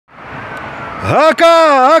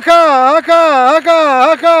Haka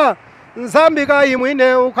Nzambi ka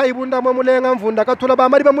imwine ukayibunda mwemulenga mvunda katula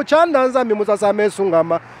bamari bamuchanda Nzambi musasame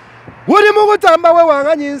sungama uri mugutamba we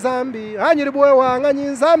wanganyi Nzambi hanyiri buwe wanganyi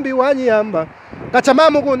Nzambi wanyiyamba kachama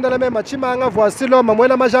mugundala mema Tshimanga Voici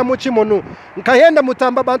mamwela majamu chimonu nkayenda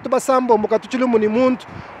mutamba bantu basambo mukatuchilumbu ni muntu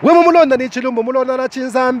we mumulonda ni chilumbu mulonda na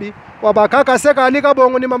chinzambi wabakaka seka alika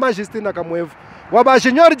bongo ni mama Justina kamwevu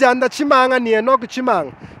wabashinyori janda Tshimanga ni Enoch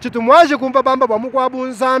Tshimanga chitumwaje kumva bamba bamukwabu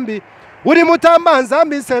Nzambi uri mutamba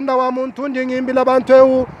Nzambi senda wa muntu ndingimbila bantu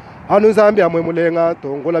eu anu Nzambi amwe mulenga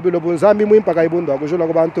tongola bilo bunzambi mwimpa kaibunda kujula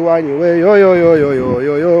ku bantu wanyi we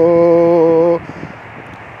yo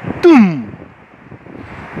tum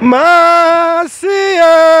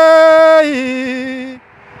Masia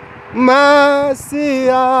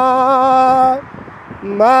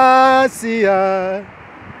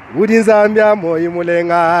uri Nzambi amwe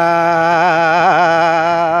mulenga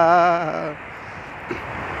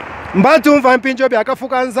Mbantu mva mpinjo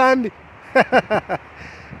byakafuka Nzambi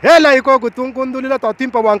hela iko kutungundulila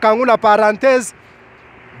tatimpa wankangula parenthèse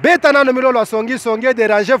beta nano milolo songi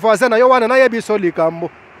déranger voisin na yo wana na yebiso likambo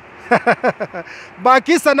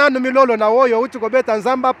bakisa nano milolo na oyo uti ko beta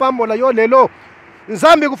Nzamba pambola yo lelo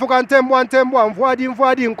Nzambi kufuka ntembwa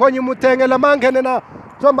mvwadi nkonyi mutengela mangene na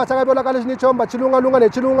chomba chakabola kale ni chomba chilunga ne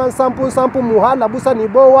chilunga nsampu muhala busa ni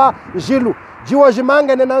bowa jilu jiwo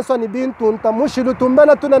jimangene nanso ni bintu ntamushilu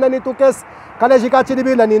tumbena tunana ni tukesi kale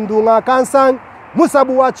jikachilibila ni ndunga kansang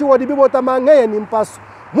musabu wachiwo dibibota mangeye ni mpaso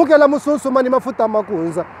mukela musunsuma ni mafuta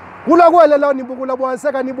makunza kula kwelela ni bukula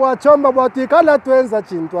bwanseka ni bwachomba bwatikala twenza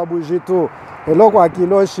chintu abujitu eloko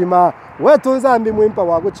akiloshima wetu Nzambi mwimpa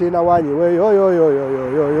wakuchina wanyi we yo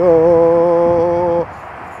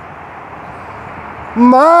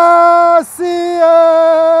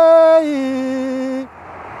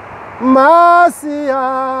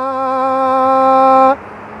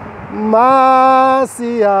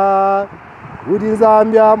Masia uri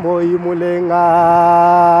Nzambi amwe mulenga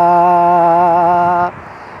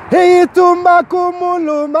hey tumba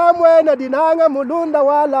kumuluma mwena dinanga mulunda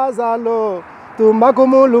wala zalo tumba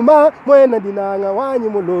kumuluma mwena dinanga wanyi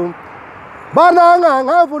mulum bananga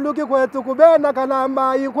ngavuluki kwetu kubena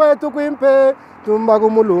kalamba ikwetu kwimpe tumba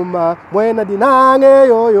kumuluma mwena dinange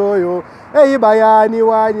yo hey bayani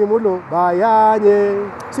wanyi mulo bayanye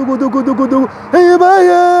sugudugudugudu hey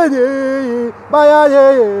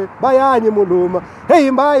bayanye muluma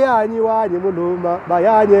hey bayani wanyi muluma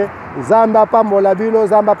bayanye Nzamba pambola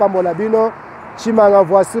bino Tshimanga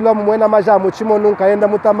Voici mwena majamu chimonu kaenda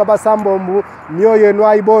mutamba basambombu niyo yenu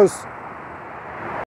aibonso